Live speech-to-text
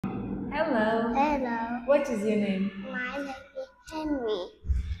Hello. Hello. What is your name? My name is Henry.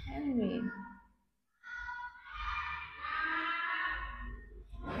 Henry.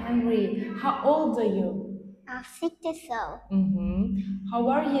 Henry, how old are you? I'm 6 years old. How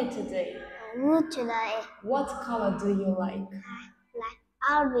are you today? I'm good today. What color do you like? I like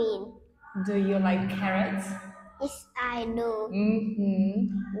orange. Do you like carrots? Yes, I do.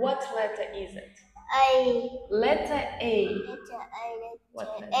 What letter is it? A. Letter A. Letter A. What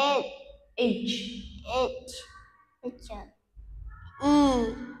Letter letter? H. H. H. Letter E.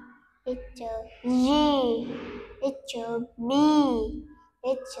 Letter G. Letter B.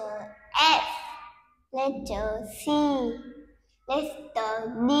 Letter F. Letter C. Letter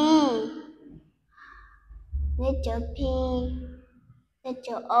D. Letter P.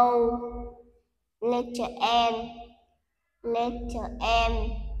 Letter O. Letter N. Letter M.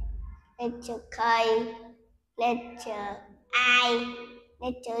 Letter K. Letter I.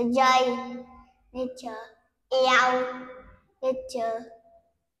 Letter J. Letter L. Letter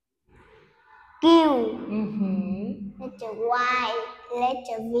Q. Letter Y.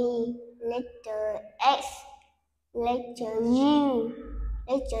 Letter V. Letter X. Letter U.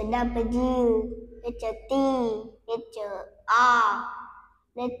 Letter W. Letter T. Letter R.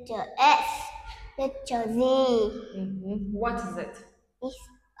 Letter S. Letter Z. What is it? It's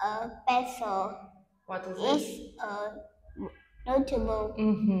a pencil. What is It's it? a notebook.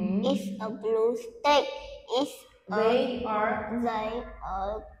 It's a blue stick. They are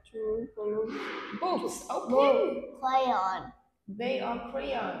two blue books. Okay. book crayon. They are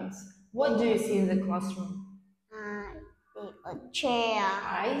crayons. What do you see in the classroom? I see a chair.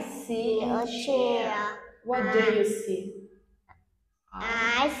 I see a chair. What do you see?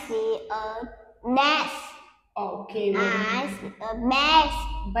 I see a desk. Okay. I see a bag.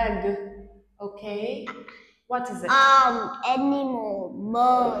 Bag. Okay. What is it? Animal,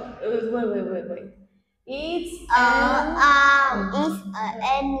 bird. Wait. It's It's a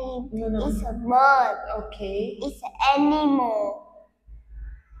animal. No. It's a bird. Okay. It's an animal.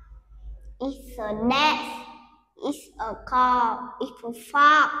 It's a nest. It's a car. It's a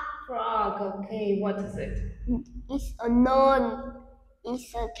frog. Frog. Okay. What is it? It's a doll.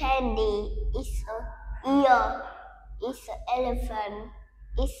 It's a candy. It's a ear. It's an elephant.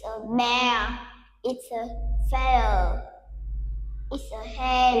 It's a bear. It's a feather. It's a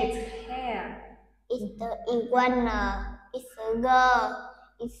hand. It's hair. It's the iguana. It's a girl.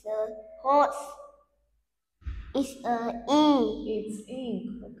 It's a horse. It's a E. It's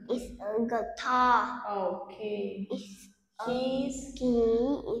ink. Okay. It's a guitar. Okay. It's Keys. key.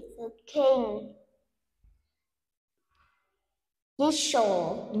 It's a king. Tissue.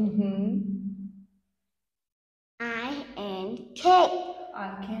 I and cake. I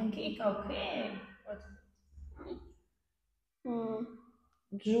can kick. Okay. What?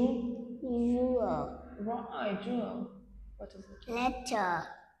 Jewel. Jewel. Right. Jewel. What is it? Letter.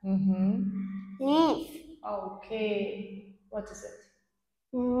 Leaf. Okay. What is it?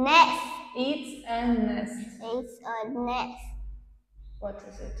 Nest. It's a nest. It's a nest. What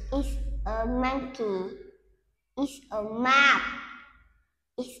is it? It's a monkey. It's a map.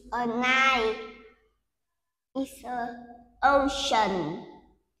 It's a night. It's a ocean.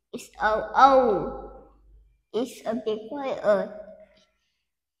 It's a O. It's a big white earth.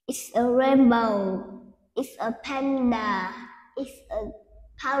 It's a rainbow. It's a panda. It's a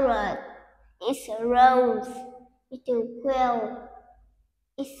parrot. It's a rose. It's a quail.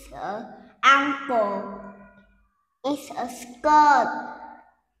 It's a apple. It's a skirt.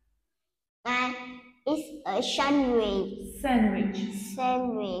 And it's a sandwich.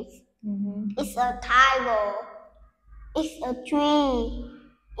 Sandwich. It's a tiger. It's a tree.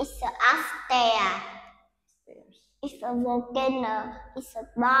 It's an upstairs. It's a volcano. It's a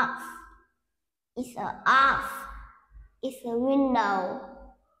box. It's a off. It's a window.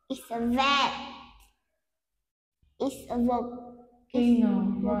 It's a vet. It's a volcano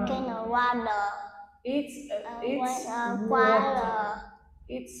water. It's water.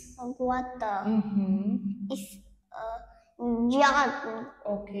 It's water. It's a yacht.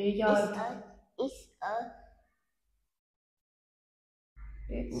 Okay, yacht. It's a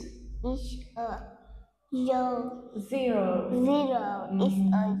zero. It's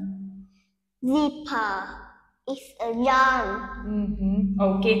a zipper. It's a yarn.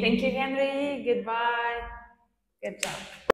 Okay, thank you, Henry. Goodbye. Good job.